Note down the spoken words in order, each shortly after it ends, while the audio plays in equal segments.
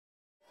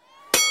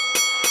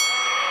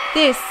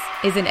This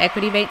is an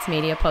Equity Mates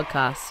Media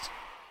podcast.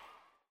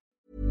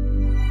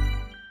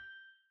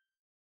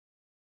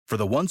 For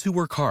the ones who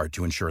work hard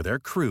to ensure their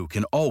crew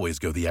can always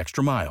go the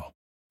extra mile,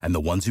 and the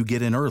ones who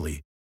get in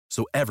early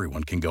so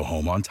everyone can go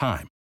home on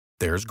time,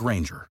 there's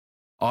Grainger,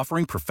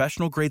 offering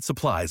professional-grade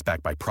supplies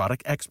backed by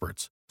product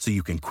experts so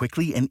you can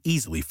quickly and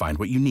easily find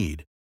what you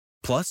need.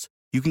 Plus,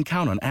 you can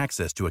count on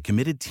access to a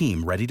committed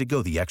team ready to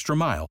go the extra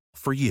mile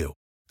for you.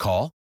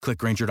 Call, click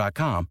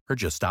Grainger.com, or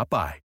just stop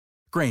by.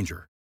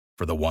 Grainger,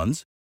 for the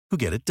ones who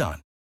get it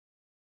done.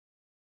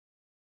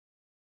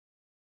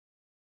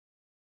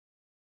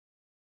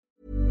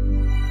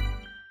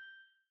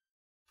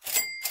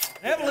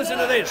 Have a listen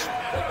to this.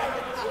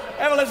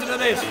 Have a listen to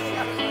this.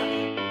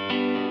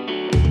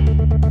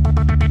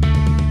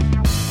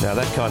 Now,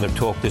 that kind of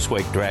talk this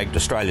week dragged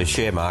Australia's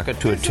share market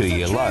to a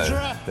two-year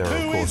low. There are,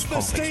 of course,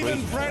 complex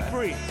reasons for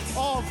that.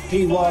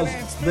 He was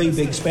the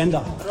big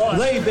spender.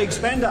 The big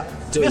spender.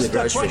 Doing the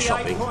grocery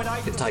shopping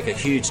can take a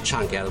huge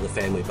chunk out of the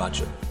family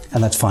budget.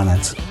 And that's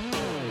finance.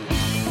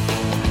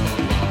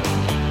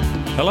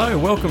 Hello,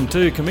 welcome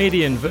to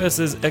Comedian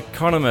versus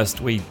Economist.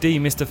 We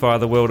demystify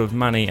the world of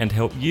money and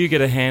help you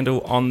get a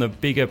handle on the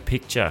bigger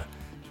picture.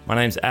 My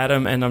name's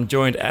Adam, and I'm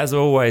joined, as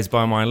always,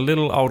 by my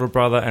little older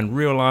brother and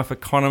real-life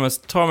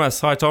economist,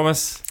 Thomas. Hi,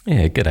 Thomas.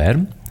 Yeah, good,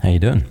 Adam. How you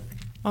doing?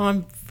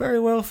 I'm very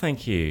well,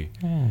 thank you.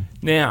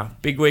 Now,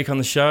 big week on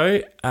the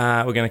show.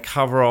 We're going to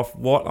cover off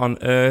what on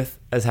earth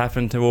has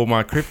happened to all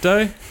my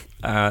crypto.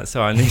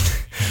 So I need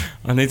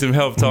some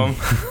help, Tom.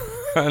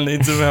 I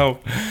need some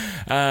help.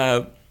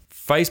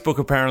 Facebook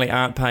apparently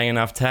aren't paying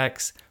enough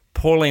tax.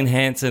 Pauline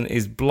Hanson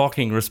is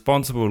blocking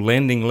responsible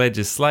lending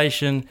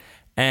legislation.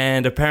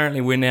 And apparently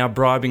we're now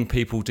bribing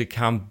people to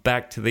come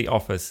back to the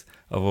office,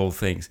 of all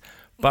things.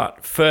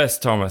 But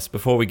first, Thomas,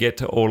 before we get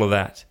to all of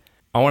that,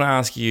 I want to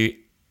ask you,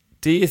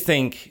 do you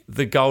think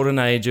the golden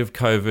age of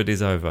COVID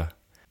is over?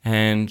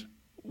 And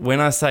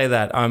when I say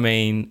that, I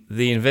mean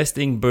the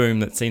investing boom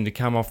that seemed to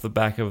come off the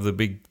back of the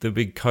big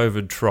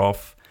COVID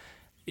trough.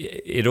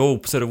 It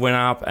all sort of went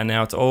up, and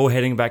now it's all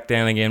heading back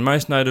down again.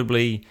 Most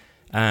notably,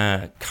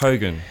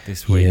 Kogan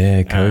this week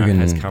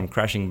has come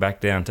crashing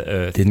back down to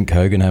earth. Didn't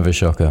Kogan have a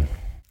shocker?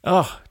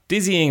 Oh,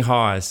 dizzying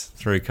highs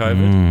through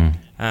COVID.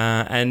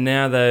 And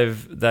now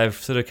they've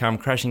sort of come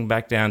crashing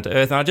back down to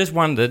earth. And I just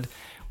wondered,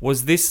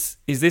 is this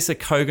a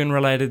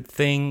Kogan-related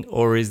thing,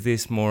 or is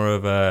this more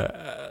of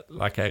a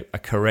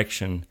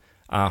correction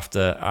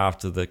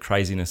after the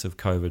craziness of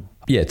COVID?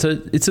 Yeah,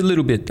 it's a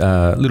little bit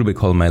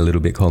column A, a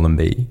little bit column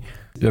B.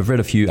 I've read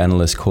a few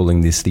analysts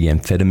calling this the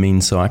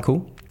amphetamine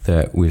cycle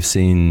that we've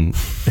seen.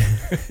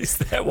 Is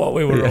that what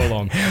we were all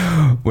on?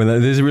 Well,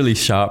 there's a really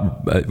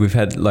sharp.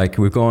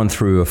 We've gone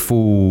through a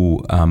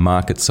full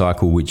market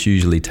cycle, which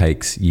usually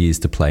takes years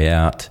to play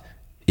out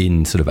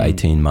in sort of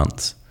 18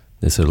 months.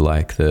 There's sort of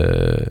like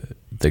the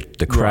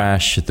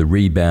crash, the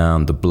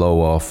rebound, the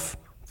blow off,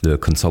 the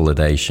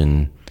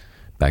consolidation,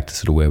 back to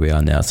sort of where we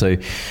are now. So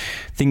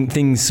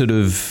things sort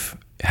of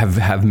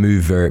have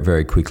moved very,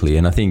 very quickly.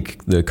 And I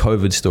think the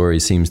COVID story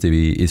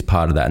is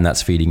part of that. And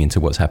that's feeding into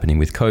what's happening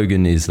with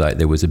Kogan. Is like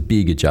there was a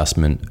big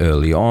adjustment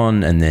early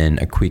on and then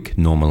a quick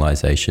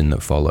normalization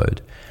that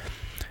followed.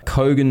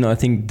 Kogan, I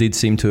think, did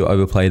seem to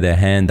overplay their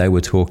hand. They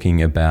were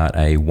talking about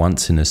a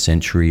once in a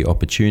century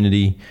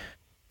opportunity.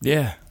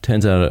 Yeah.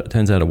 Turns out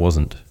it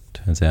wasn't.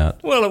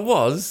 Well, it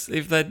was.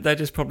 If they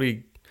just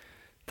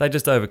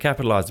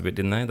overcapitalized a bit,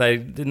 didn't they?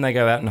 Didn't they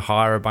go out and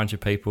hire a bunch of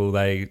people?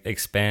 They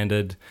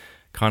expanded,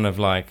 kind of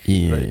like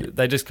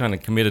they just kind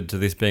of committed to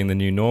this being the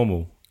new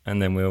normal.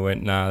 And then we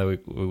went,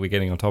 we're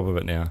getting on top of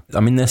it now. I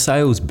mean, their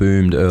sales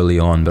boomed early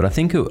on, but I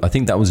think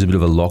that was a bit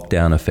of a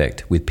lockdown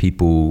effect with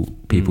people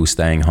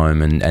staying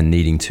home and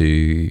needing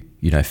to,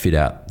 fit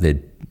out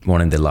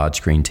wanting their large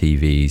screen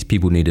TVs.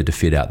 People needed to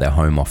fit out their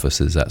home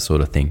offices, that sort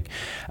of thing.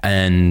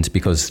 And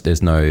because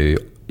there's no,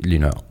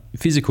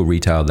 physical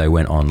retail, they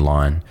went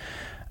online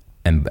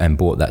and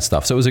bought that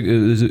stuff. So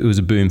it was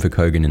a boom for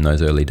Kogan in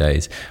those early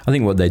days. I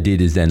think what they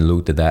did is then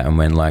looked at that and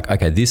went like,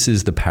 okay, this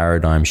is the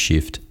paradigm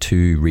shift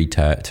to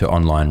retail, to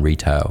online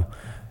retail.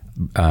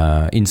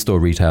 In-store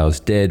retail is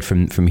dead.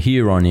 From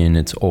here on in,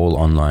 it's all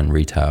online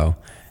retail.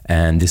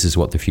 And this is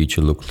what the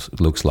future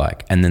looks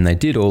like. And then they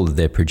did all of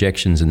their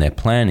projections and their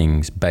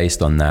plannings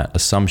based on that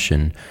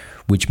assumption,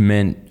 which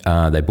meant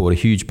they bought a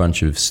huge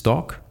bunch of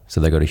stock. So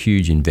they got a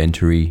huge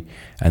inventory,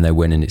 and they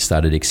went and it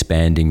started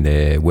expanding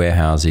their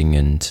warehousing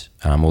and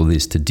all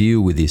this to deal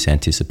with this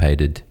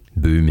anticipated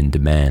boom in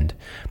demand.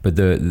 But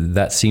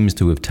that seems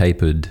to have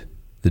tapered.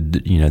 The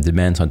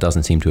demand side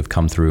doesn't seem to have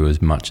come through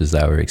as much as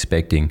they were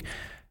expecting.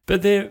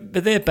 But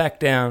they're back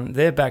down.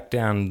 They're back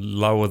down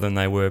lower than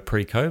they were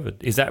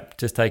pre-COVID. Is that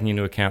just taking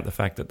into account the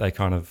fact that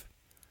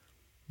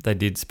they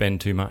did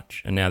spend too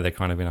much, and now they're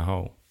kind of in a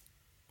hole?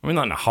 I mean,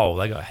 not in a hole.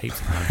 They got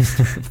heaps of money.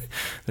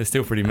 They're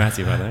still pretty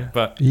massive, aren't they?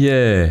 But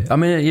yeah, I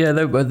mean, yeah,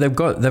 they've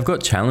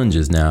got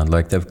challenges now.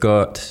 They've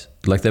got.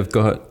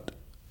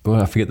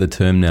 Well, I forget the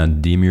term now.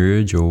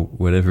 Demerge or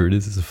whatever it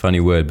is. It's a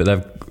funny word, but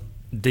they've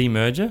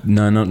demerger.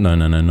 No, not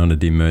a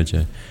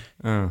demerger.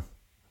 Oh,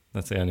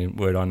 That's the only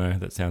word I know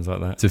that sounds like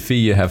that. It's a fee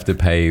you have to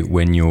pay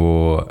when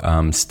your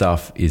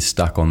stuff is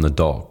stuck on the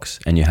docks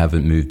and you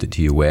haven't moved it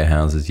to your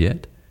warehouses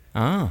yet.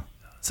 Ah.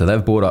 So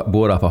they've bought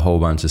up a whole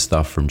bunch of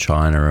stuff from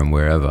China and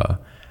wherever,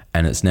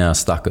 and it's now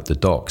stuck at the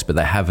docks, but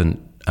they haven't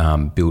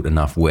built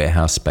enough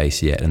warehouse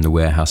space yet, and the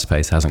warehouse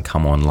space hasn't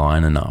come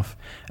online enough.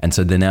 And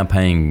so they're now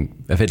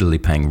effectively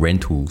paying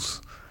rental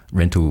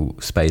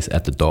space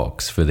at the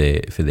docks for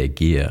their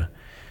gear.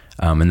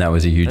 And that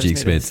was a huge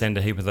expense. Send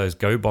a heap of those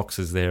Go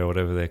boxes there, or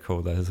whatever they're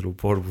called, those little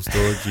portable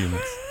storage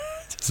units.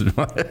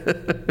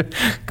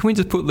 Can we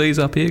just put these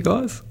up here,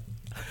 guys?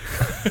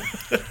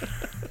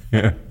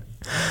 Yeah.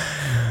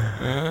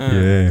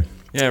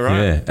 Yeah,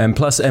 right. Yeah, and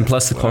plus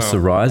the costs are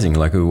rising.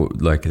 Like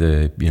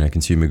the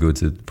consumer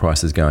goods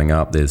prices going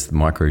up. There's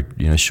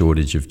the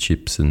shortage of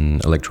chips,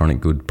 and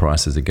electronic good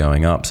prices are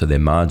going up. So their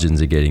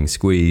margins are getting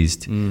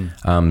squeezed.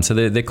 So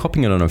they're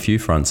copping it on a few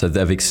fronts. So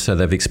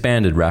they've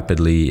expanded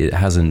rapidly. It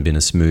hasn't been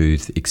a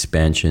smooth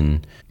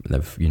expansion. I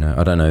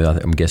don't know.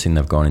 I'm guessing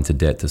they've gone into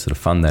debt to sort of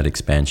fund that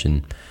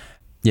expansion.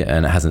 Yeah,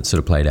 and it hasn't sort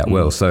of played out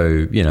well.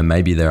 So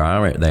maybe they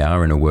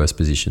are in a worse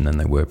position than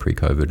they were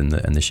pre-COVID,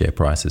 and the share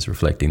price is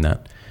reflecting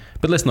that.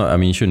 But let's not. I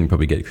mean, you shouldn't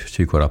probably get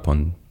too caught up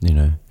on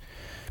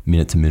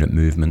minute-to-minute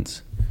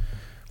movements.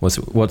 What's?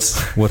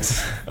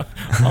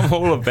 I'm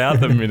all about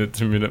the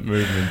minute-to-minute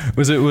movements.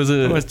 Was it?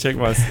 I must check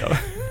myself.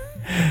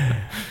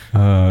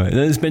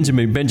 There's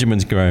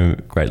Benjamin's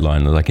great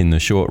line. Like, in the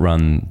short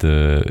run,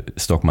 the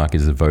stock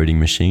market is a voting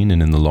machine,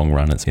 and in the long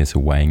run, it's a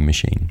weighing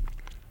machine.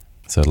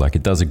 So like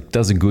it does a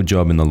good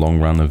job in the long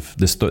run of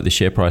the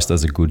share price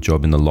does a good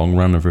job in the long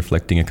run of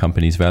reflecting a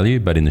company's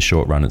value, but in the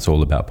short run, it's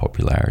all about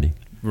popularity.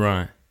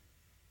 Right.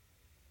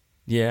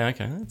 Yeah.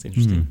 Okay. That's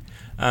interesting.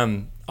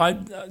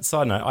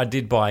 Side note, I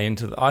did buy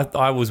into.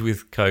 I was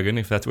with Kogan,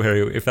 if that's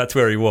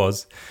where he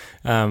was.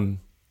 I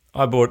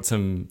bought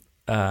some.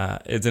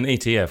 It's an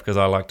ETF because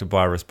I like to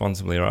buy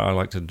responsibly. Right? I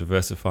like to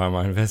diversify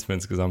my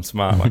investments because I'm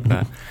smart like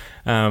that.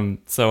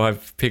 So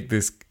I've picked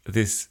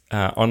this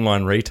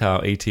online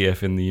retail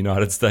ETF in the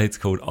United States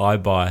called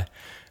iBuy,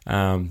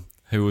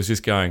 who was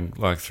just going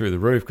like through the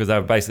roof because they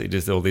were basically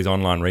just all these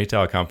online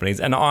retail companies.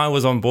 And I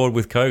was on board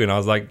with Kogan. I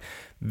was like,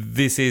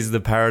 this is the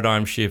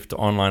paradigm shift to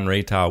online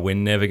retail. We're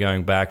never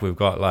going back. We've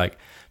got like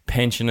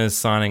pensioners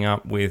signing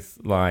up with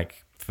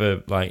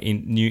for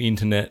new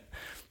internet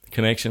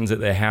connections at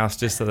their house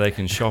just so they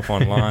can shop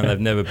online. They've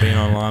never been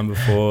online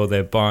before.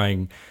 They're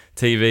buying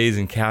TVs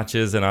and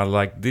couches, and I was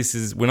like,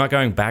 we're not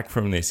going back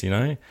from this,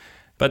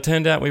 But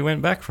turned out we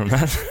went back from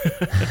that.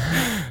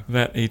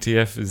 That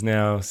ETF is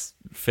now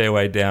fair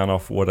way down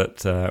off where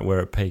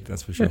it peaked.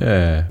 That's for sure.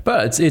 Yeah,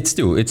 but it's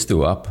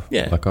still up.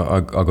 Yeah, like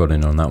I got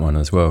in on that one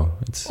as well.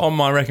 It's on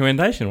my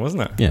recommendation,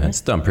 wasn't it? Yeah,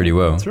 it's done pretty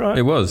well. That's right.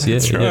 It was. Yeah,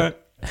 that's right.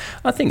 Yeah.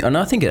 I think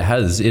it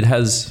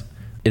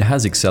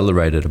has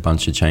accelerated a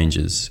bunch of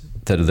changes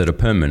that are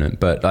permanent.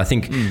 But I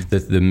think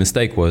that the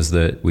mistake was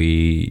that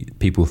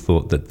people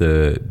thought that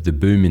the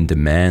boom in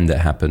demand that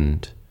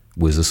happened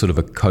was a sort of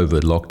a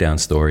COVID lockdown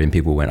story, and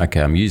people went,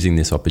 okay, I'm using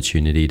this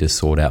opportunity to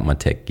sort out my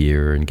tech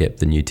gear and get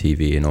the new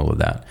TV and all of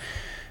that.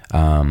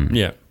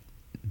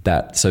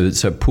 So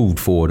it pulled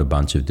forward a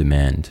bunch of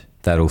demand.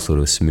 That'll sort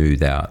of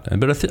smooth out.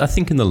 But I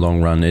think in the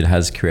long run, it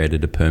has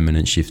created a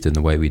permanent shift in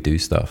the way we do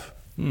stuff.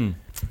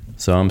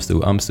 So I'm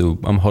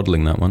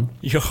hodling that one.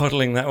 You're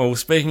hodling that. Well,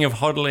 speaking of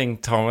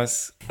hodling,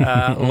 Thomas,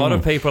 a lot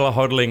of people are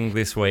hodling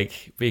this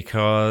week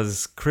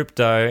because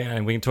crypto,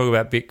 and we can talk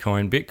about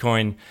Bitcoin.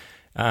 Bitcoin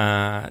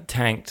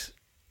tanked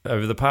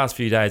over the past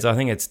few days. I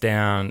think it's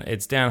down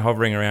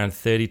hovering around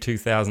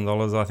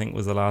 $32,000, I think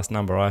was the last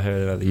number I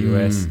heard out of the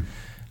US.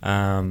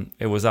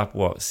 It was up,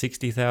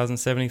 60,000,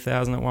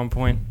 70,000 at one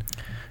point?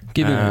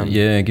 Giving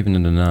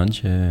it a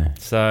nudge, yeah.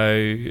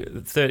 So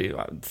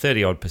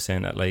 30 odd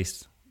percent at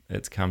least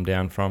it's come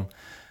down from.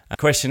 The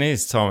question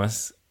is,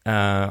 Thomas,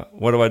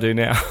 what do I do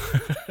now?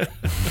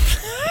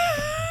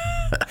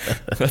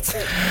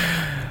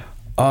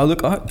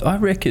 Look,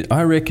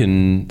 I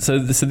reckon. So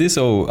this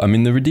all. I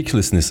mean, the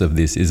ridiculousness of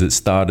this is it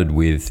started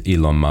with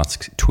Elon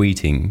Musk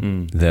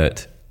tweeting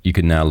that you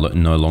can now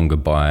no longer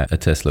buy a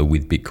Tesla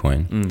with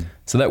Bitcoin.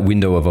 So that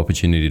window of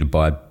opportunity to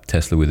buy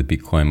Tesla with a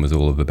Bitcoin was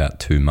all of about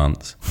 2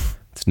 months.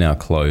 It's now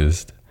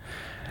closed,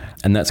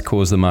 and that's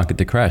caused the market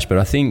to crash. But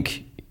I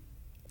think.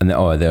 And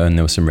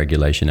there was some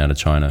regulation out of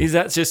China. Is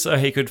that just so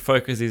he could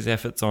focus his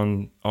efforts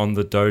on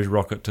the Doge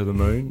rocket to the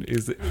moon?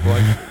 Is it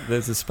like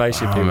there's a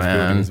spaceship he was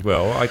building as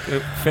well?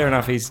 Fair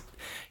enough.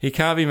 He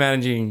can't be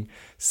managing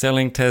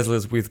selling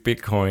Teslas with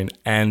Bitcoin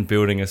and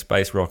building a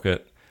space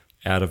rocket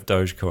out of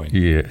Dogecoin.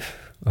 Yeah.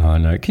 Oh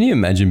no. Can you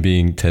imagine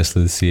being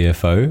Tesla's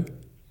CFO?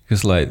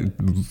 Just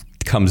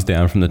comes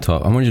down from the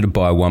top. I want you to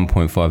buy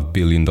 $1.5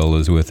 billion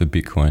worth of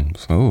Bitcoin.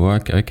 So,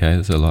 okay,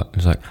 that's a lot.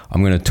 It's like,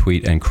 I'm going to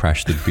tweet and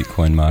crash the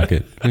Bitcoin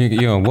market. You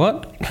go,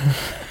 what?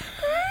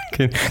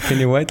 Can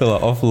you wait till I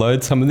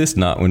offload some of this?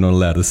 No, we're not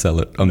allowed to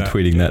sell it. I'm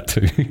tweeting that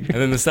too.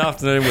 And then this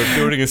afternoon, we're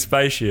building a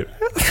spaceship.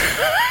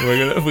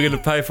 We're going to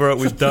pay for it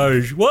with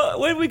Doge. What?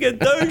 Where did we get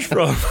Doge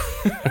from?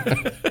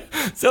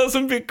 Sell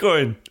some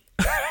Bitcoin.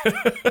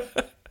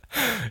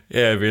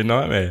 Yeah, it'd be a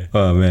nightmare.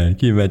 Oh man,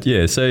 can you imagine?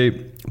 Yeah. So,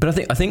 but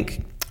I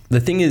think the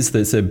thing is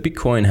that so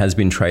Bitcoin has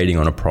been trading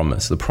on a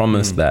promise, the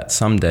promise that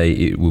someday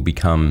it will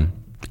become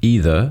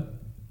either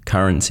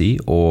currency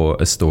or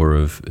a store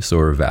of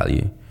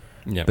value.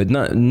 Yeah. But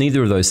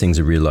neither of those things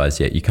are realized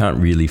yet. You can't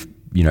really,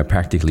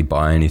 practically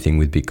buy anything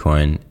with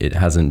Bitcoin. It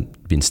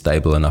hasn't been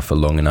stable enough for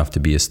long enough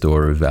to be a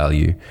store of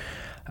value.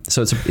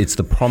 So it's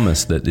the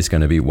promise that it's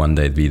going to be one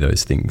day be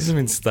those It things. hasn't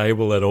been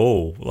stable at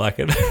all. Like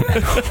it.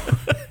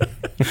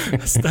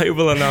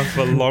 Stable enough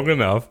for long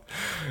enough.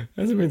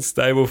 It hasn't been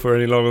stable for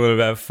any longer than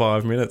about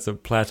 5 minutes.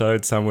 It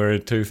plateaued somewhere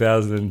in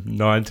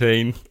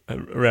 2019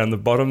 around the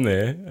bottom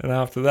there. And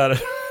after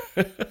that...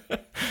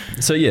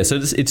 So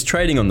it's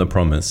trading on the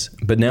promise.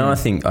 But now I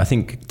think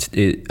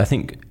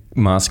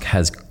Musk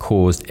has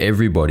caused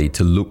everybody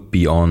to look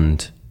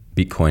beyond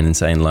Bitcoin and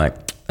saying like,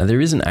 there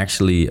isn't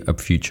actually a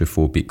future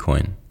for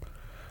Bitcoin.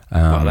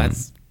 Well,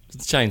 that's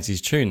changed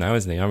his tune though,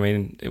 isn't he? I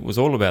mean, it was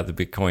all about the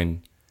Bitcoin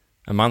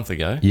a month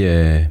ago.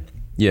 Yeah.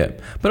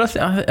 But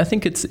I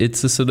think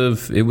it's a sort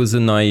of, it was a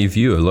naive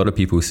view. A lot of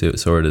people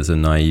saw it as a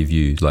naive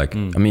view. Like,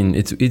 I mean,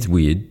 it's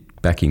weird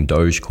backing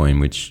Dogecoin,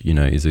 which,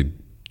 is a,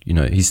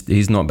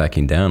 he's not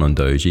backing down on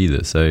Doge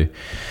either. So,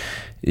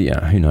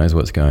 yeah, who knows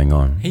what's going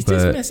on?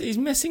 He's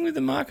messing with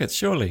the markets,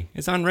 surely.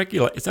 It's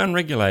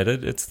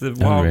unregulated. It's the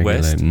Wild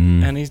West.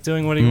 And he's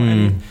doing what he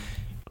wants.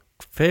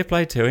 Fair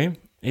play to him.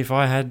 If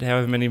I had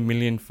however many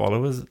million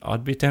followers,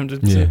 I'd be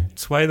tempted to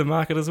sway the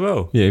market as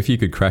well. Yeah, if you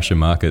could crash a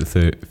market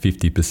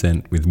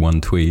 50% with one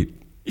tweet,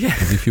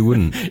 as if you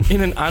wouldn't. In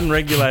an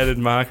unregulated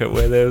market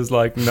where there's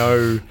like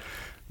there's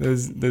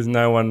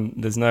no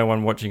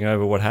one watching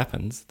over what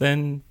happens,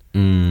 then...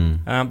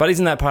 but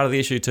isn't that part of the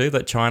issue too,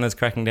 that China's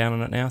cracking down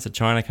on it now? So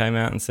China came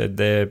out and said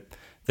they're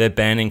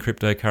banning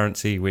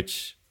cryptocurrency,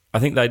 which I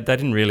think they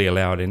didn't really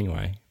allow it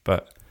anyway.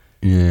 But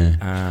but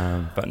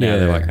now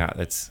they're like, nah,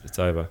 it's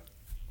over.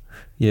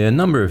 Yeah, a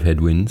number of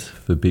headwinds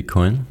for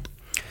Bitcoin,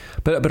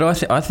 but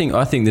I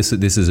think this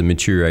is a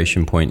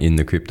maturation point in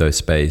the crypto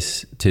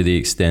space to the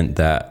extent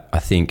that I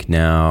think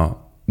now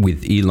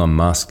with Elon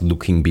Musk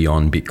looking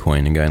beyond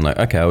Bitcoin and going like,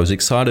 okay, I was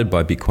excited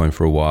by Bitcoin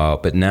for a while,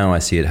 but now I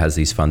see it has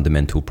these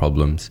fundamental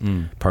problems,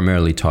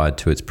 primarily tied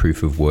to its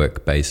proof of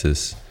work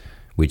basis,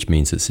 which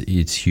means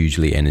it's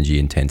hugely energy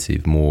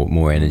intensive,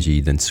 more energy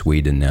than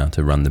Sweden now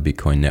to run the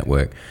Bitcoin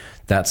network.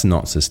 That's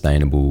not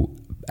sustainable.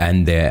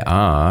 And there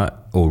are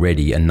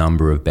already a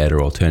number of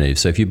better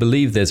alternatives. So if you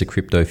believe there's a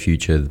crypto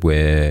future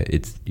where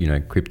it's,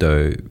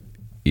 crypto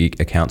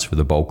accounts for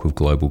the bulk of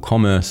global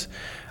commerce,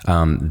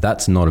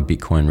 that's not a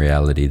Bitcoin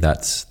reality.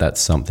 That's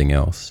something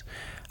else.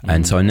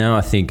 And so now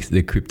I think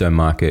the crypto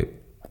market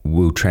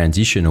will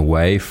transition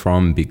away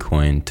from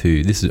Bitcoin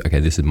to this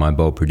is my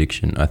bold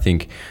prediction. I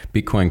think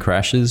Bitcoin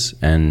crashes,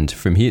 and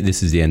from here,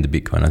 this is the end of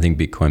Bitcoin. I think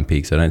Bitcoin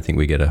peaks. I don't think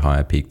we get a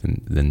higher peak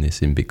than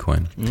this in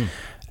Bitcoin.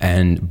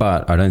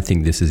 But I don't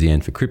think this is the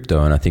end for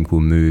crypto, and I think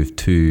we'll move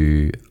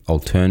to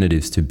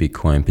alternatives to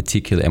Bitcoin,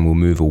 particularly, and we'll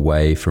move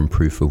away from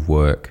proof of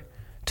work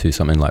to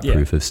something like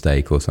proof of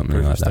stake or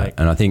something like that.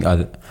 And I think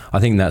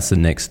that's the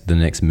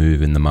next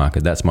move in the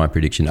market. That's my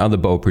prediction. Other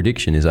bold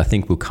prediction is I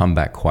think we'll come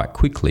back quite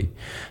quickly.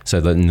 So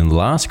that in the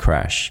last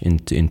crash in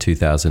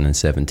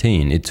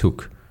 2017, it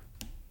took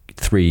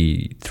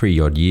three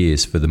odd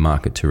years for the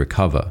market to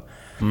recover.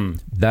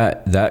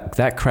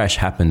 That crash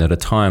happened at a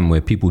time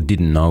where people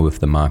didn't know if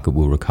the market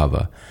will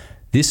recover.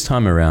 This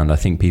time around, I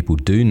think people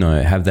do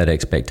have that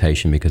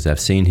expectation because they've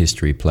seen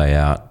history play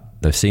out.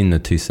 They've seen the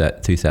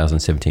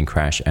 2017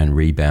 crash and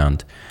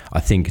rebound.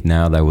 I think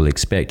now they will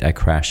expect a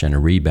crash and a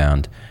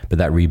rebound, but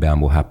that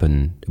rebound will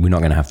happen. We're not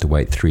going to have to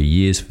wait 3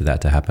 years for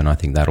that to happen. I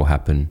think that'll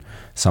happen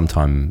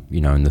sometime,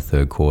 in the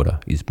third quarter.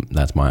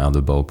 That's my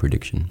other bold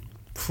prediction.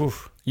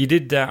 You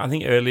did, I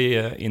think,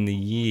 earlier in the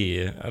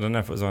year. I don't know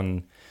if it was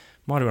on.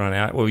 Might have been on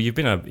out. Well, you've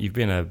been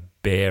a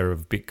bear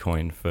of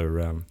Bitcoin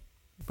for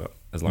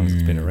as long as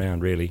it's been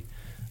around, really.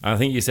 I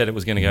think you said it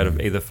was going to go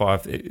to either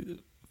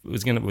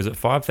was it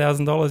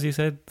 $5,000? You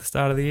said at the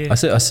start of the year. I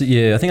said I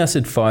think I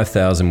said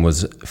 5,000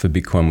 was for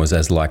Bitcoin was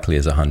as likely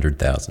as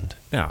 100,000.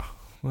 Oh, well,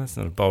 that's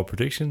not a bold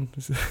prediction.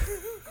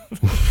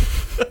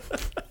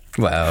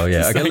 Wow,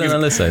 yeah. Okay,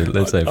 let's say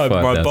 5,000.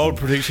 My bold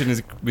prediction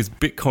is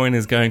Bitcoin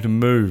is going to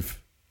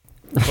move.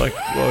 It's like,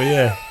 well,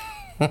 yeah.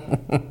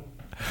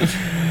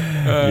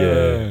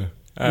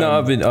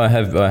 No, I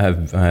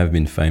have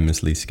been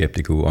famously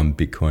skeptical on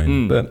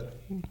Bitcoin, but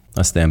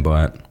I stand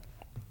by it.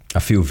 I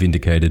feel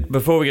vindicated.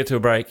 Before we get to a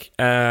break,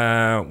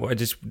 I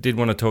just did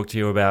want to talk to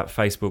you about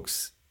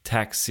Facebook's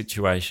tax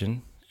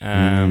situation.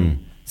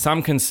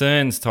 Some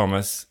concerns,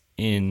 Thomas,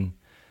 in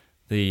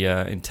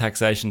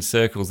taxation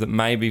circles that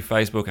maybe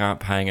Facebook aren't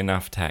paying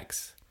enough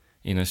tax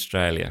in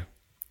Australia.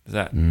 Is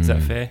that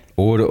fair?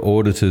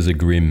 Auditors are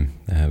grim.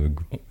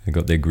 They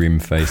got their grim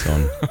face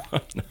on.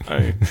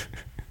 No.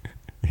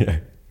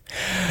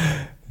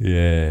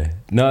 Yeah.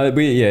 No,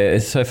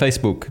 so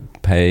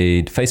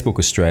Facebook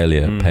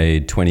Australia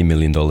paid $20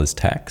 million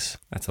tax.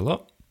 That's a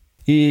lot.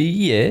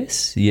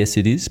 Yes,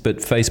 it is. But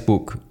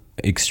Facebook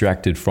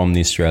extracted from the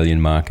Australian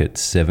market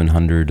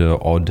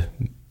 $700 odd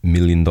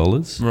million.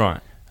 Right.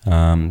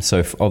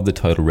 So of the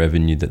total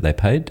revenue that they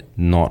paid,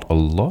 not a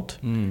lot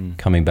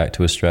coming back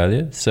to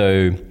Australia.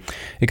 So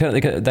they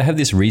have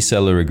this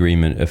reseller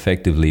agreement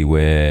effectively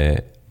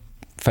where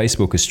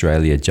Facebook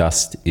Australia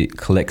it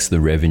collects the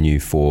revenue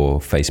for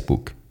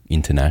Facebook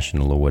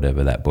International or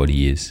whatever that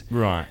body is.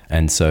 Right.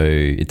 And so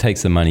it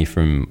takes the money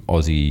from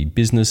Aussie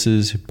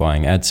businesses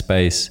buying ad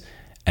space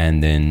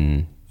and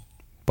then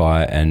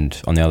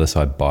on the other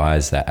side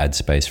buys that ad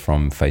space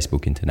from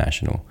Facebook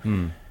International.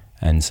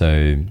 And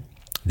so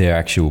their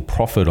actual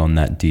profit on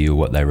that deal,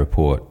 what they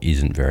report,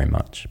 isn't very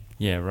much.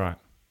 Yeah, right.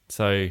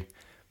 So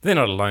they're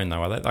not alone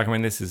though, are they? Like, I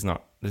mean, this is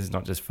not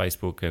just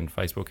Facebook and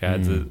Facebook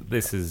ads.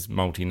 This is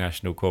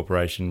multinational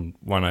corporation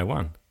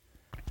 101.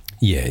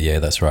 Yeah,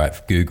 that's right.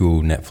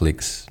 Google,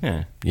 Netflix.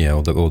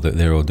 Yeah,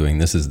 they're all doing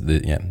this. Is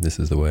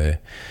the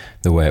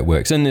way it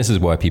works, and this is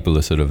why people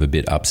are sort of a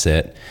bit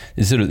upset.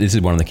 This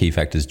is one of the key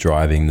factors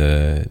driving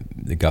the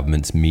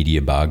government's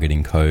media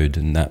bargaining code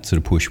and that sort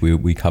of push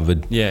we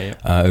covered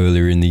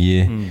earlier in the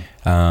year,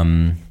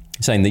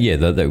 saying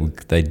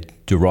that they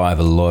derive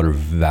a lot of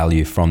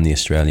value from the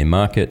Australian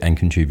market and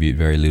contribute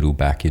very little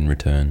back in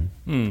return.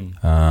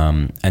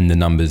 And the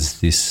numbers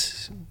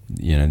this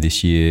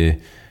year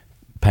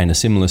paint a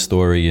similar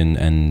story,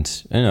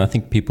 and I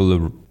think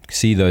people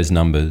see those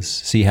numbers,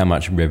 see how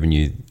much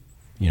revenue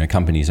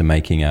companies are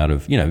making out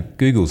of,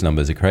 Google's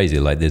numbers are crazy.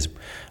 Like there's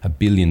 $1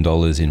 billion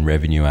in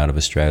revenue out of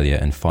Australia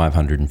and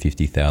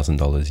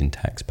 $550,000 in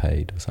tax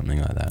paid or something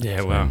like that.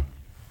 Yeah, wow.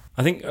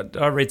 I think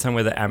I read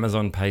somewhere that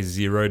Amazon pays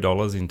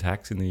 $0 in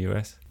tax in the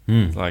US.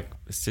 Like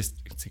it's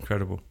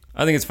incredible.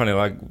 I think it's funny.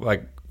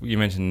 Like you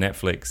mentioned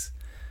Netflix.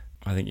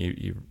 I think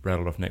you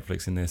rattled off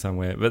Netflix in there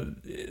somewhere, but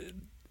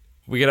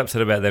we get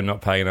upset about them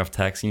not paying enough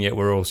tax, and yet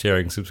we're all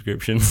sharing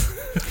subscriptions.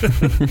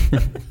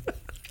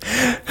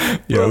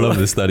 Yeah, I love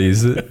the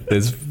studies.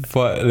 There's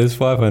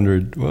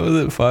 500. What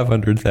was it?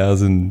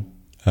 500,000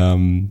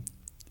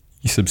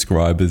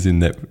 subscribers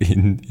in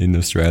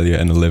Australia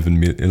and 11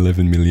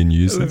 million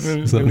users.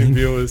 11 million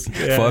viewers.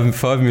 Yeah.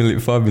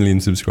 5 million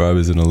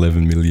subscribers and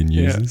 11 million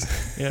users.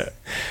 Yeah.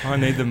 I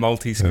need the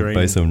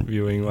multi-screen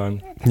viewing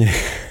one. Yeah.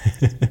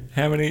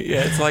 How many?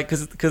 Yeah, it's like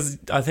because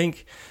I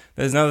think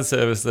there's another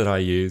service that I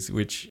use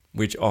which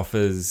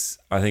offers,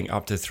 I think,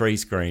 up to 3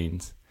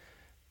 screens.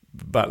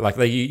 But like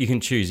you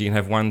can choose. You can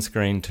have 1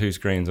 screen, 2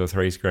 screens, or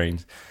 3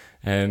 screens.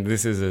 And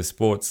this is a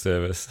sports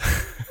service.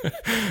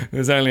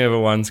 There's only ever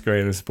 1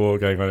 screen of sport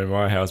going on in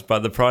my house, but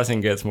the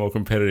pricing gets more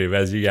competitive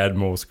as you add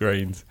more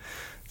screens.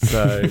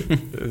 So,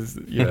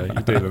 you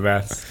do the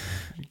maths.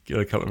 Get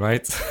a couple of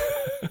mates.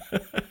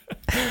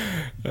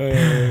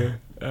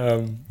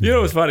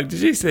 What's funny?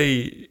 Did you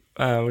see,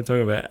 we're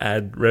talking about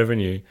ad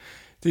revenue.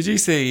 Did you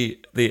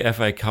see the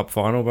FA Cup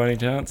final by any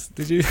chance?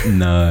 Did you?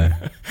 No.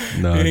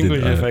 The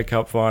English FA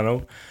Cup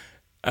final.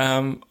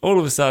 All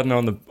of a sudden,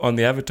 on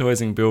the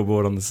advertising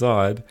billboard on the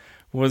side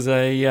was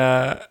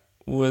an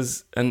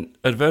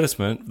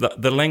advertisement,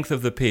 the length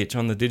of the pitch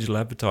on the digital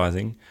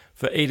advertising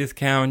for Edith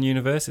Cowan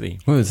University.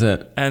 What is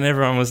that? And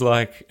everyone saw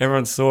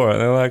it.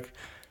 And they're like,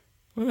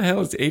 "What the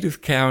hell is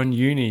Edith Cowan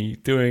Uni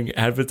doing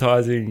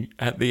advertising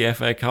at the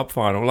FA Cup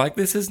final? Like,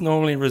 this is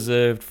normally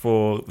reserved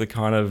for the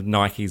kind of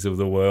Nikes of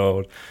the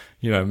world,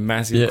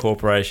 massive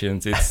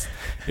corporations.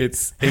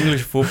 It's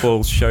English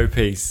football's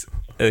showpiece."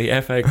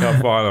 The FA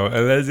Cup final,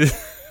 and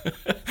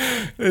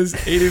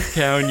there's Edith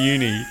Cowan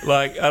Uni.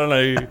 Like, I don't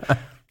know,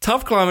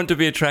 tough climate to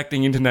be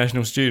attracting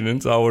international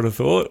students, I would have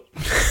thought.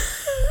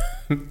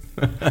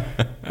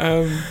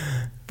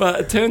 But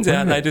it turns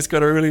out they just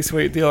got a really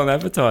sweet deal on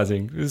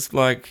advertising. It was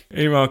like,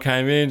 email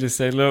came in, just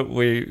said, look,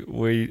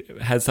 we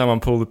had someone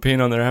pull the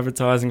pin on their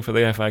advertising for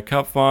the FA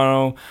Cup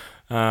final.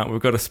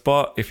 We've got a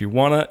spot. If you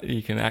want it,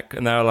 you can act.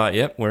 And they were like,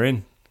 yep, we're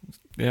in.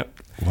 Yep.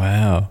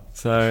 Wow.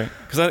 So,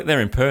 because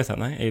they're in Perth,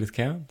 aren't they, Edith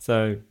Cowan?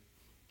 So,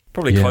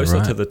 probably closer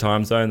to the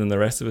time zone than the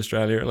rest of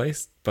Australia, at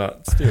least,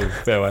 but still a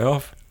fair way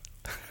off.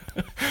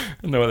 I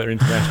don't know what their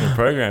international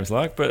program's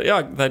like, but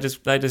yeah, they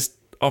just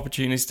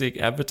opportunistic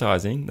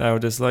advertising. They were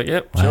just like,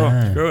 yep,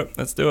 sure, screw it,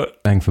 let's do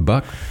it. Bang for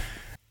buck.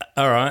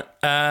 All right.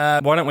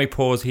 Why don't we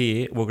pause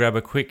here? We'll grab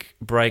a quick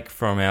break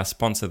from our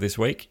sponsor this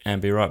week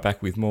and be right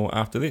back with more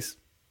after this.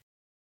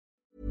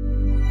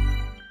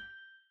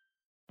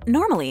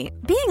 Normally,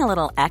 being a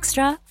little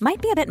extra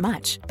might be a bit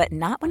much, but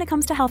not when it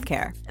comes to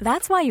healthcare.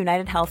 That's why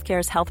United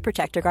Healthcare's Health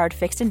Protector Guard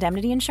fixed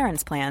indemnity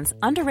insurance plans,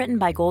 underwritten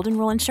by Golden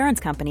Rule Insurance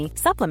Company,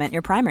 supplement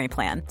your primary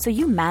plan so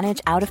you manage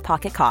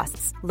out-of-pocket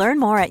costs. Learn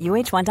more at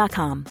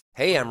UH1.com.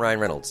 Hey, I'm Ryan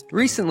Reynolds.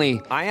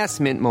 Recently, I asked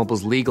Mint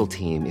Mobile's legal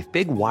team if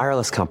big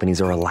wireless companies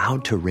are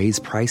allowed to raise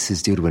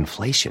prices due to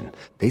inflation.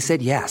 They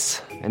said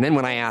yes. And then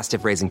when I asked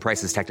if raising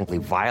prices technically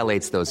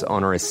violates those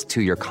onerous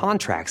 2-year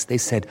contracts, they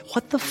said,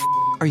 what the f***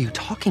 are you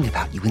talking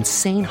about, you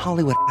insane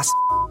Hollywood ass f-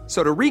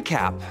 So to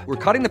recap, we're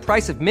cutting the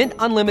price of Mint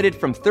Unlimited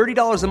from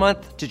 $30 a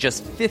month to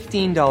just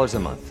 $15 a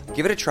month.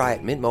 Give it a try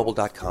at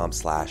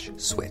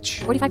mintmobile.com/switch.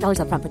 $45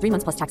 up front for 3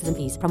 months plus taxes and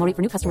fees. Promo rate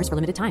for new customers for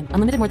limited time.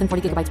 Unlimited more than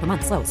 40 gigabytes per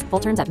month. Slows full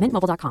terms at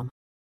mintmobile.com.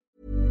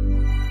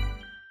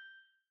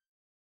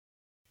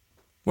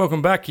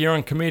 Welcome back. You're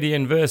on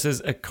Comedian versus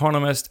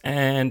Economist.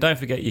 And don't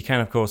forget, you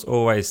can, of course,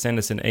 always send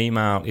us an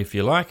email if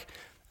you like.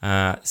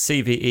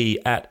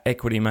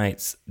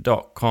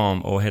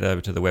 CVE@equitymates.com, or head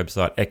over to the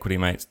website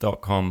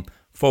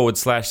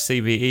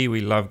equitymates.com/CVE.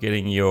 We love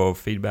getting your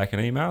feedback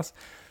and emails.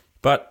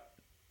 But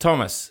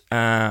Thomas,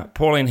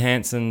 Pauline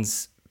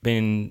Hanson's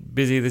been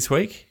busy this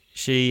week.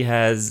 She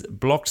has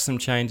blocked some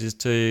changes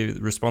to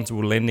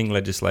responsible lending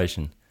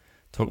legislation.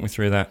 Talk me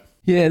through that.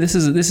 Yeah, this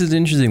is an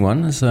interesting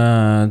one.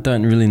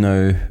 Don't really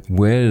know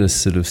where to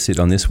sort of sit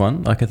on this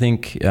one. Like, I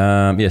think,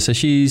 so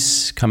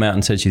she's come out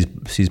and said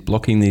she's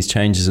blocking these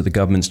changes that the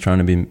government's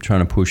trying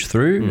to push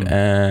through,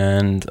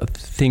 and I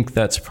think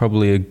that's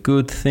probably a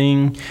good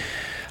thing.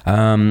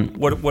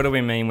 What do we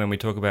mean when we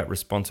talk about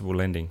responsible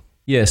lending?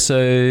 Yeah, so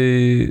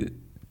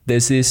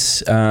there's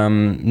this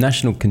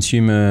National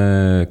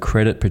Consumer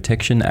Credit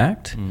Protection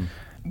Act.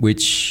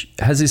 Which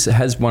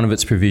has one of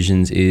its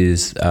provisions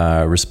is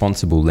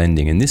responsible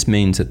lending, and this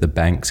means that the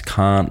banks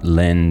can't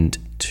lend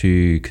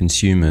to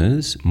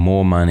consumers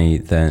more money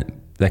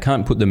they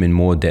can't put them in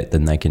more debt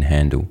than they can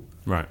handle.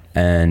 Right.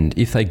 And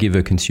if they give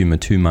a consumer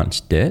too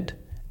much debt,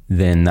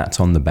 then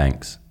that's on the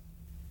banks.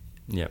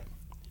 Yep.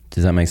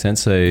 Does that make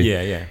sense? So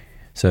yeah.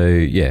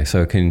 So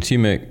a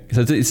consumer.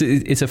 So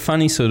it's a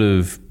funny sort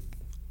of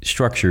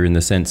structure in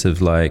the sense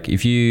of, like,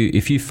 if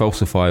you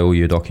falsify all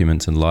your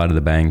documents and lie to the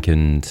bank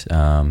and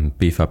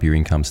beef up your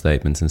income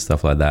statements and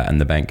stuff like that, and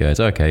the bank goes,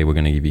 okay, we're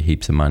going to give you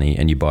heaps of money,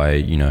 and you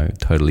buy,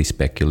 totally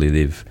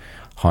speculative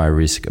high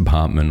risk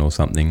apartment or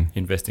something.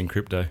 Invest in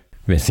crypto,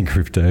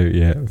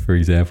 yeah, for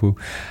example.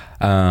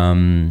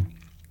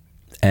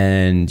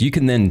 And you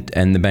can then,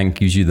 and the bank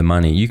gives you the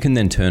money, you can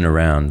then turn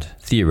around,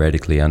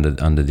 theoretically,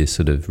 under this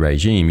sort of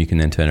regime, you can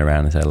then turn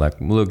around and say, like,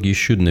 look, you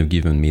shouldn't have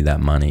given me that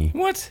money.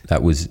 What?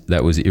 That was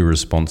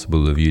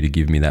irresponsible of you to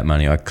give me that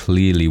money. I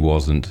clearly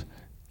wasn't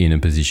in a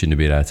position to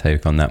be able to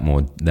take on that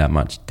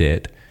much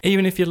debt.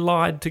 Even if you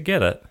lied to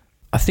get it?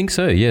 I think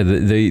so, yeah.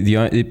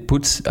 It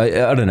puts,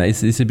 I don't know,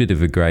 it's a bit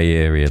of a grey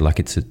area. Like,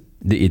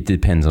 it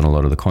depends on a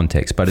lot of the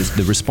context, but it's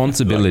the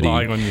responsibility.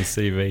 Like lying on your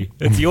CV.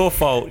 It's your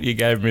fault you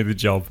gave me the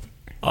job.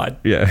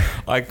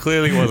 I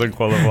clearly wasn't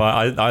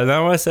qualified. I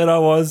know I said I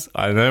was.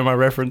 I know my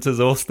references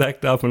all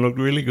stacked up and looked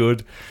really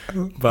good,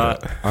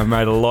 but I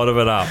made a lot of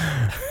it up.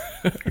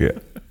 Yeah.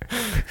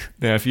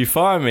 Now, if you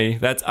fire me,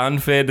 that's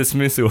unfair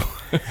dismissal.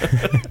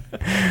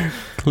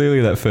 Clearly,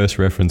 that first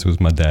reference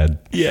was my dad.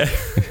 Yeah.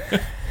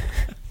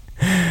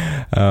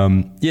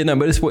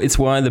 But it's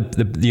why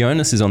the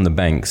onus is on the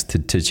banks to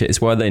check. It's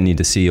why they need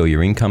to see all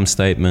your income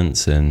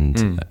statements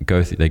and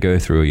go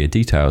through all your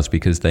details,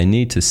 because they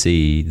need to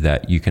see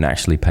that you can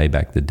actually pay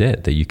back the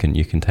debt, that you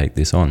can take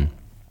this on.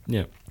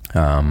 Yeah.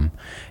 And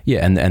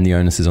the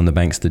onus is on the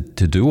banks to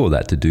do all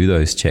that, to do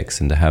those checks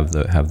and to have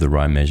the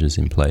right measures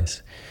in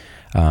place,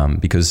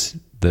 because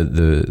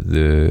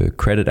the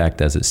Credit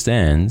Act as it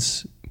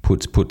stands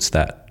puts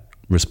that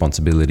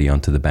responsibility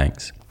onto the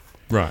banks.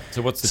 Right.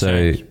 So what's the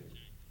change?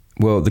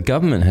 Well, the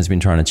government has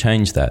been trying to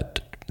change that.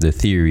 The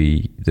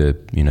theory,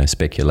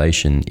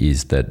 speculation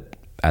is that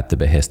at the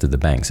behest of the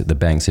banks, that the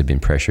banks have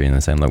been pressuring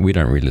and saying, like, we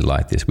don't really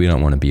like this. We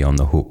don't want to be on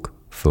the hook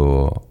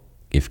for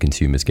if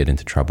consumers get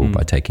into trouble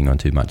by taking on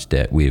too much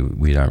debt. We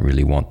don't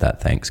really want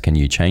that, thanks. Can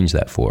you change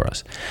that for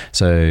us?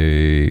 So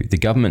the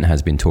government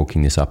has been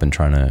talking this up and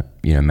trying to,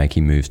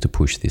 making moves to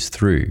push this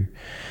through.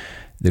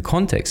 The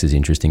context is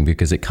interesting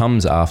because it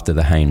comes after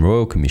the Hayne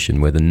Royal Commission,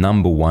 where the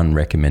number one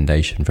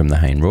recommendation from the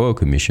Hayne Royal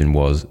Commission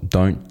was,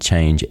 don't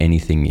change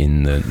anything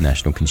in the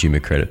National Consumer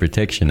Credit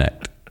Protection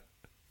Act.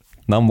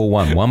 Number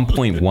one,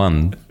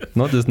 1.1,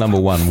 not just number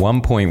one,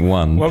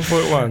 1.1.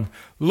 1.1.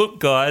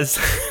 Look, guys,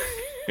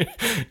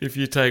 if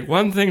you take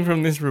one thing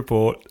from this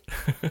report.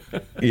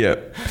 Yeah.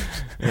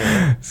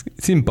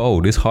 It's in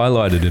bold. It's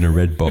highlighted in a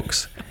red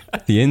box.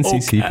 The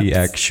NCCP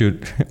Act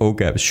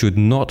should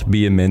not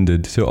be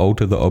amended to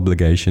alter the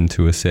obligation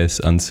to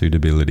assess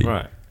unsuitability.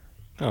 Right.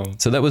 Oh.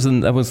 So that was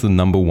the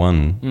number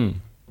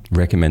one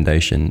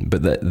recommendation,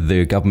 but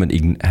the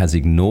government has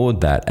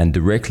ignored that and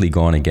directly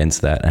gone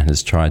against that and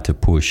has tried to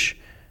push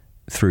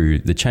through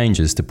the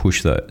changes to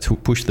push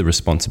the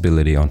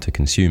responsibility onto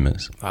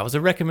consumers. That was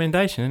a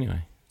recommendation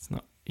anyway. It's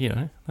not,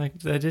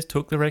 they just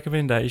took the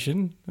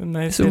recommendation and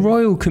they said, a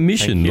royal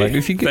commission. Like,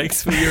 if you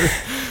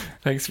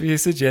Thanks for your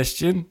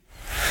suggestion.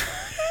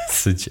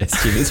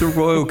 Suggestion. It's a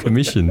royal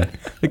commission.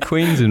 The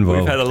Queen's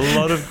involved. We've had a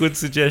lot of good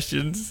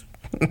suggestions.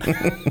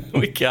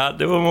 We can't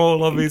do them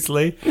all,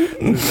 obviously.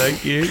 So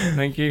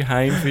thank you,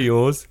 Hayne, for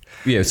yours.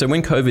 Yeah. So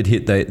when COVID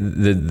hit,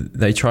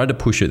 they tried to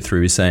push it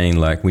through, saying,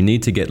 like, we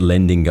need to get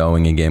lending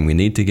going again. We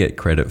need to get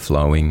credit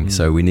flowing.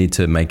 So we need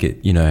to make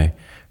it,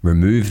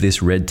 remove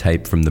this red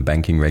tape from the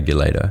banking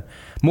regulator.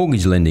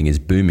 Mortgage lending is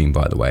booming,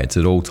 by the way. It's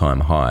at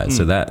all-time highs.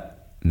 So that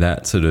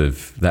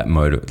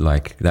motive,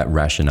 like that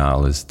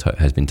rationale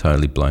has been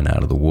totally blown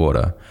out of the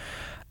water.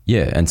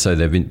 Yeah, and so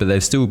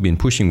they've still been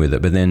pushing with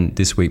it. But then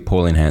this week,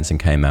 Pauline Hanson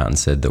came out and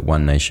said that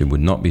One Nation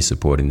would not be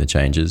supporting the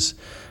changes.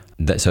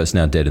 So it's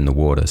now dead in the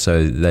water.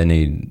 So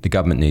the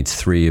government needs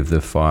 3 of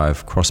the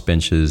 5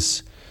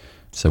 crossbenchers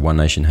So One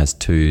Nation has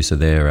 2, so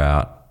they're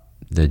out.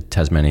 The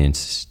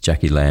Tasmanians,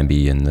 Jackie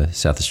Lambie, and the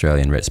South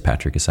Australian Rex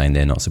Patrick are saying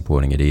they're not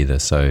supporting it either.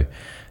 So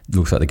it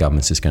looks like the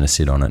government's just going to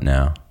sit on it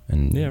now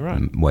and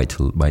wait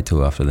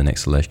till after the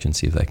next election,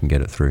 see if they can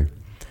get it through.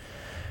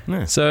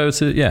 Yeah. So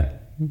it's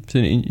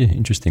an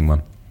interesting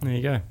one. There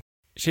you go.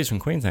 She's from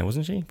Queensland,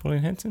 wasn't she,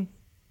 Pauline Hanson?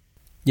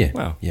 Yeah.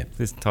 Wow. Yeah.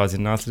 This ties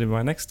in nicely to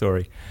my next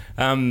story.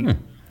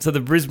 So the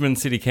Brisbane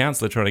City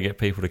Council are trying to get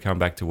people to come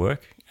back to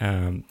work,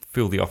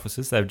 fill the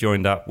offices. They've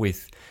joined up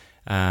with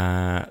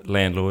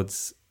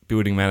landlords,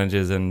 building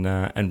managers,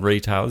 and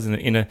retailers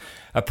in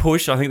a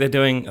push. I think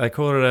they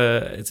call it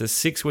it's a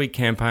 6-week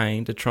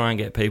campaign to try and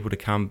get people to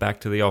come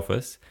back to the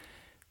office,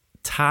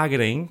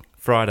 targeting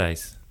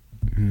Fridays.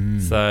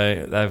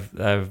 So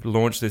they've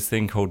launched this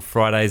thing called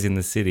Fridays in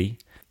the City,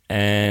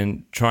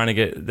 and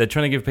they're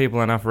trying to give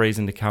people enough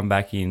reason to come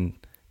back in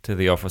to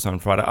the office on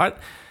Friday.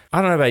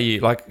 I don't know about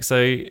you,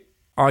 so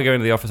I go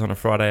into the office on a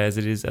Friday as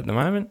it is at the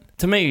moment.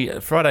 To me,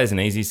 Friday's an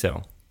easy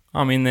sell.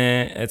 I'm in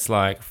there, it's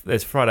like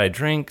there's Friday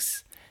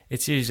drinks.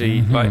 It's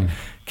usually like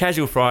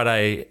casual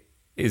Friday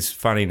is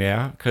funny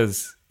now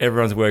because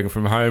everyone's working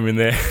from home in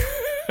their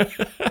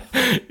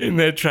in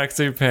their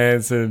tracksuit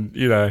pants and,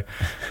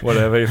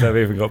 whatever, if they've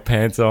even got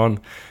pants on.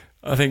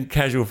 I think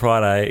casual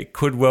Friday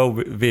could well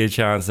be a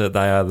chance that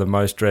they are the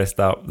most dressed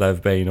up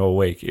they've been all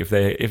week. If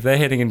they're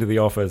heading into the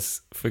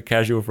office for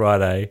casual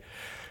Friday,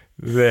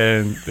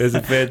 then there's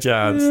a fair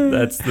chance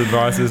that's the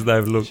nicest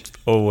they've looked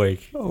all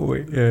week. All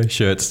week, yeah.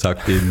 Shirts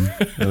tucked in.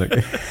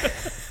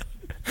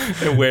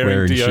 They're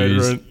wearing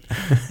deodorant.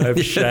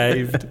 They've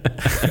shaved.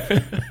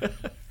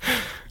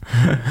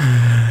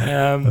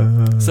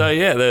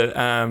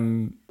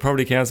 The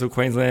Property Council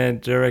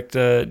Queensland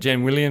Director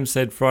Jen Williams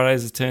said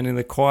Fridays has turned into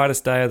the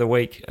quietest day of the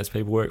week as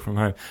people work from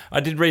home. I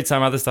did read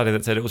some other study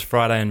that said it was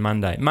Friday and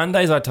Monday.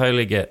 Mondays I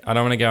totally get. I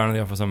don't want to go into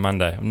the office on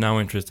Monday. I have no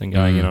interest in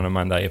going in on a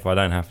Monday if I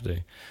don't have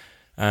to.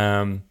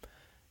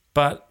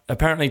 But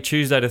apparently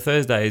Tuesday to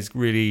Thursday is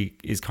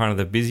kind of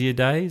the busier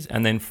days,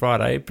 and then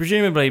Friday,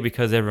 presumably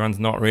because everyone's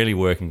not really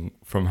working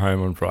from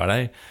home on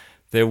Friday,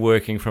 they're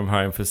working from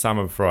home for some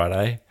of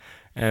Friday,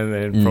 and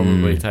then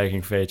probably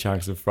taking fair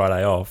chunks of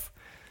Friday off.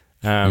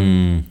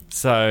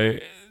 So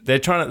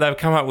they've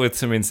come up with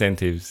some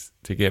incentives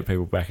to get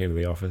people back into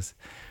the office,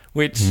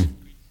 which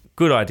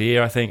good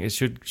idea. I think it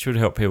should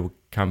help people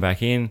come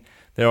back in.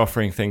 They're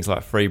offering things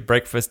like free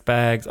breakfast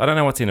bags. I don't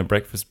know what's in a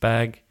breakfast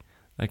bag.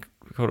 They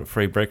call it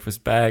free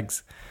breakfast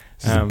bags.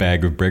 A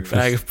bag of breakfast.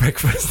 Bag of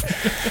breakfast.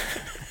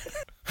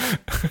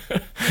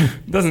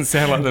 Doesn't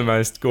sound like the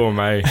most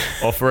gourmet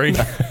offering.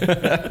 Can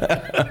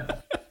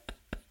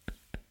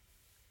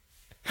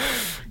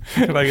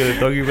I get a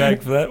doggy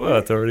bag for that? Well,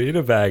 it's already in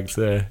a bag,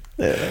 so.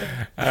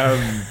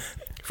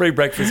 Free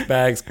breakfast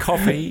bags,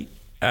 coffee,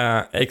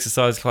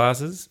 exercise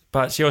classes.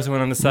 But she also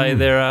went on to say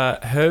there are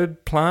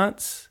herb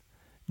plants,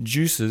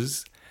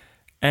 juices,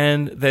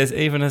 and there's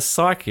even a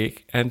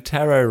psychic and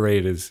tarot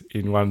readers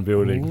in one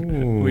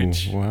building.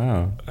 Which,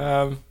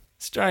 wow.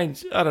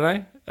 Strange. I don't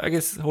know. I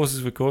guess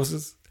horses for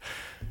courses.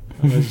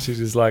 And she's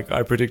just like,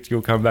 I predict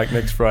you'll come back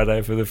next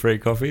Friday for the free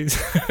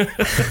coffees.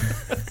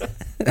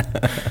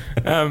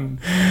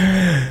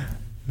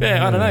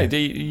 Yeah, I don't know. Do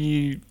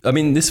you? I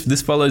mean,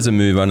 this follows a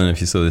move. I don't know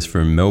if you saw this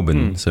from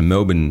Melbourne. So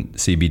Melbourne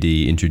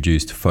CBD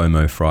introduced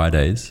FOMO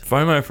Fridays.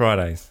 FOMO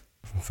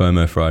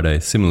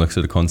Fridays, similar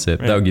sort of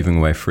concept. Yeah. They were giving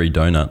away free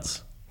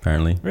donuts.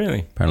 Apparently,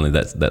 really. Apparently,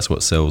 that's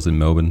what sells in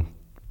Melbourne.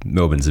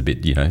 Melbourne's a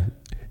bit,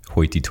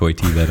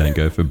 hoity-toity. They don't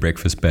go for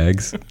breakfast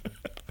bags,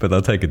 but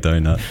they'll take a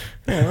donut.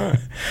 Yeah, right.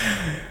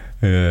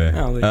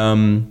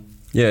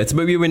 Yeah. It's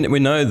but we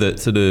know that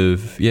sort of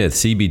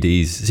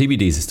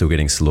CBDs are still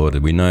getting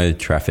slaughtered. We know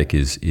traffic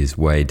is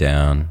way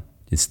down.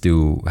 It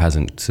still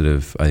hasn't sort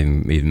of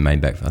even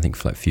made back, I think,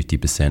 for like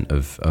 50%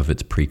 of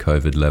its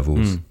pre-COVID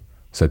levels.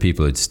 So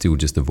people are still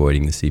just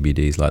avoiding the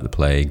CBDs like the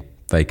plague.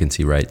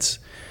 Vacancy rates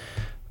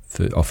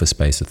for office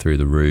space are through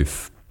the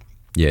roof.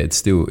 Yeah, it's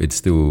still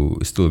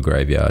a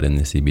graveyard in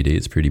the CBD.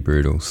 It's pretty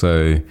brutal.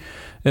 So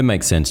it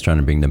makes sense trying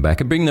to bring them back.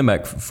 And bring them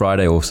back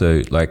Friday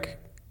also, like,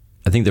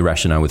 I think the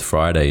rationale with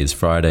Friday is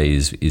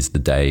the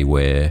day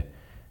where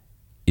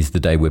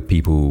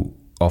people,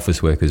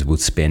 office workers, will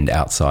spend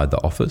outside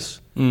the office.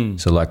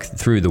 So like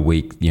through the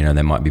week,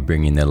 they might be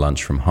bringing their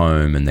lunch from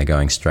home and they're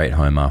going straight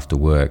home after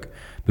work.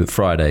 But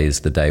Friday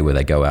is the day where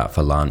they go out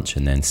for lunch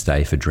and then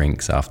stay for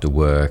drinks after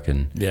work.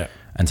 And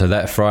so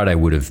that Friday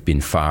would have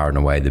been far and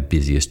away the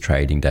busiest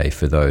trading day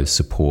for those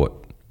support,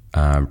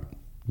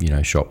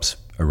 shops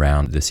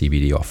around the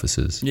CBD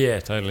offices. Yeah,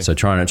 totally. So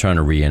trying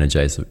to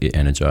re-energize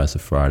the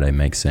Friday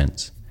makes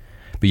sense.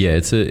 But yeah,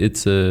 it's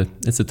a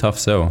tough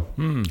sell,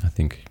 I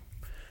think.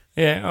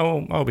 Yeah,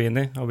 I'll be in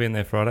there. I'll be in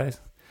there Fridays.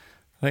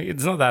 Like,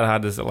 it's not that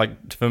hard to,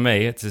 like, for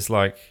me, it's just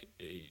like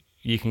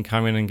you can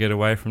come in and get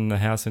away from the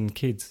house and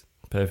kids.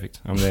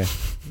 Perfect. I'm there.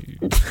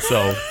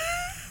 Sold.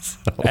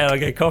 And I'll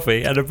get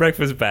coffee and a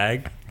breakfast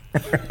bag.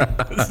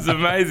 This is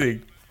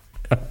amazing.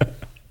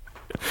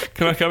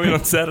 Can I come in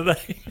on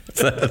Saturday?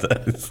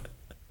 Saturdays.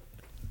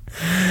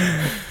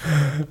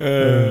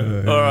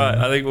 All right,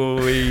 I think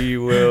we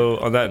will,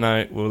 on that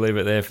note, we'll leave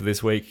it there for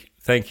this week.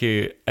 Thank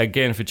you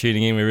again for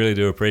tuning in. We really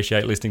do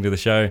appreciate listening to the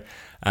show.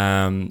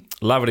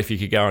 Love it if you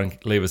could go and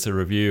leave us a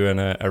review and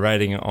a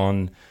rating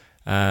on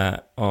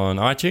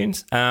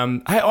iTunes.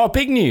 Hey,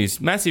 big news,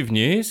 massive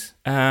news.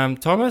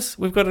 Thomas,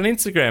 we've got an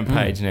Instagram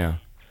page now.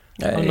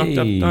 Hey, I knocked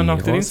an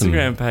awesome.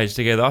 Instagram page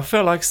together. I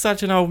felt like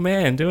such an old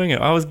man doing it.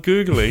 I was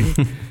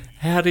Googling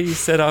how do you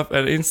set up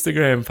an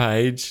Instagram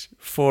page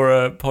for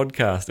a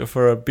podcast or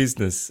for a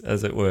business,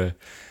 as it were.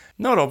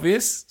 Not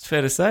obvious, it's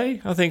fair to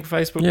say. I think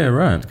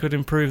Facebook could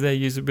improve their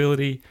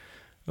usability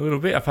a little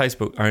bit.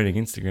 Facebook owning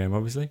Instagram,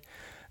 obviously.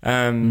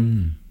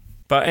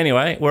 But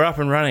anyway, we're up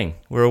and running.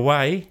 We're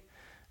away.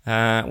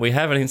 We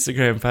have an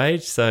Instagram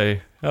page, so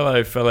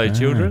hello, fellow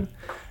children.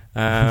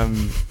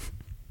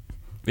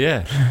 Be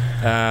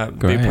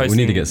posting we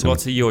need to get some.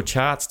 Lots of your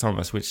charts,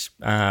 Thomas, which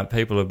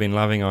people have been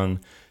loving on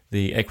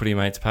the Equity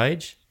Mates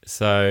page.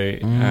 So,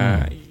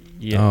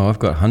 I've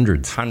got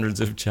hundreds.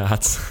 Hundreds of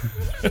charts.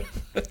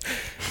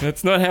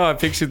 That's not how I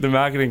pictured the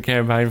marketing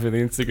campaign for the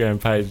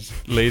Instagram page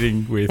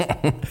leading with.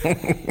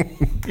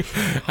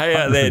 Hey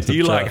out there, do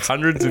you like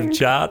hundreds of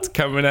charts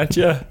coming at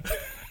you?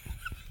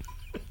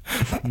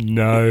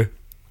 No.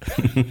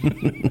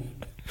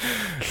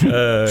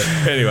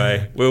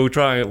 Anyway, we'll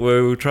try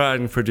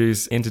and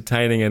produce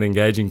entertaining and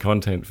engaging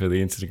content for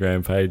the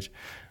Instagram page.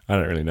 I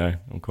don't really know.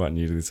 I'm quite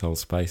new to this whole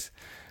space.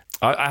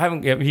 I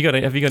haven't. Have you got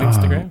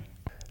Instagram?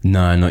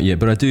 No, not yet.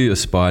 But I do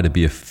aspire to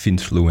be a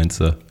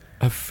finfluencer.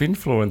 A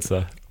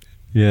finfluencer.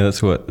 Yeah,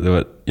 that's what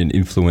an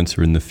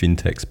influencer in the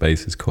fintech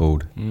space is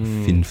called.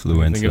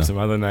 Finfluencer. Think of some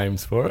other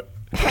names for it.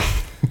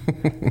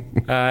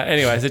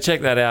 Anyway, so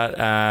check that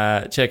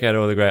out. Check out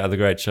all the other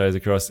great shows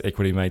across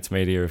Equity Mates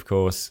Media, of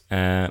course.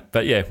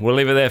 But yeah, we'll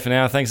leave it there for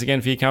now. Thanks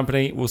again for your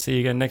company. We'll see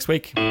you again next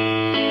week.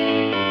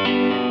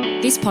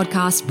 This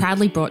podcast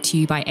proudly brought to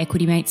you by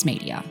Equity Mates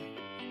Media.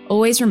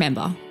 Always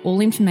remember,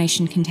 all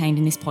information contained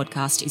in this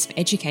podcast is for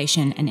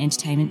education and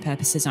entertainment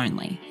purposes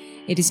only.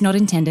 It is not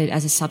intended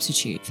as a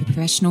substitute for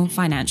professional,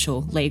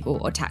 financial,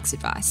 legal, or tax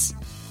advice.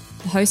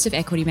 The hosts of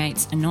Equity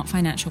Mates are not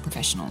financial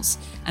professionals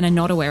and are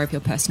not aware of your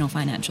personal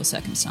financial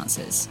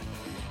circumstances.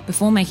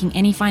 Before making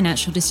any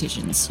financial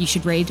decisions, you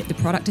should read the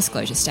product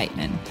disclosure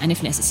statement and,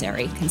 if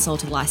necessary,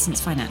 consult a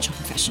licensed financial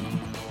professional.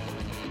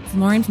 For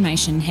more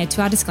information, head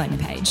to our disclaimer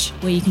page,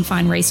 where you can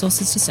find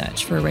resources to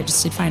search for a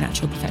registered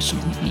financial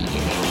professional near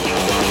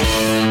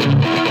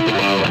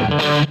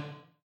you.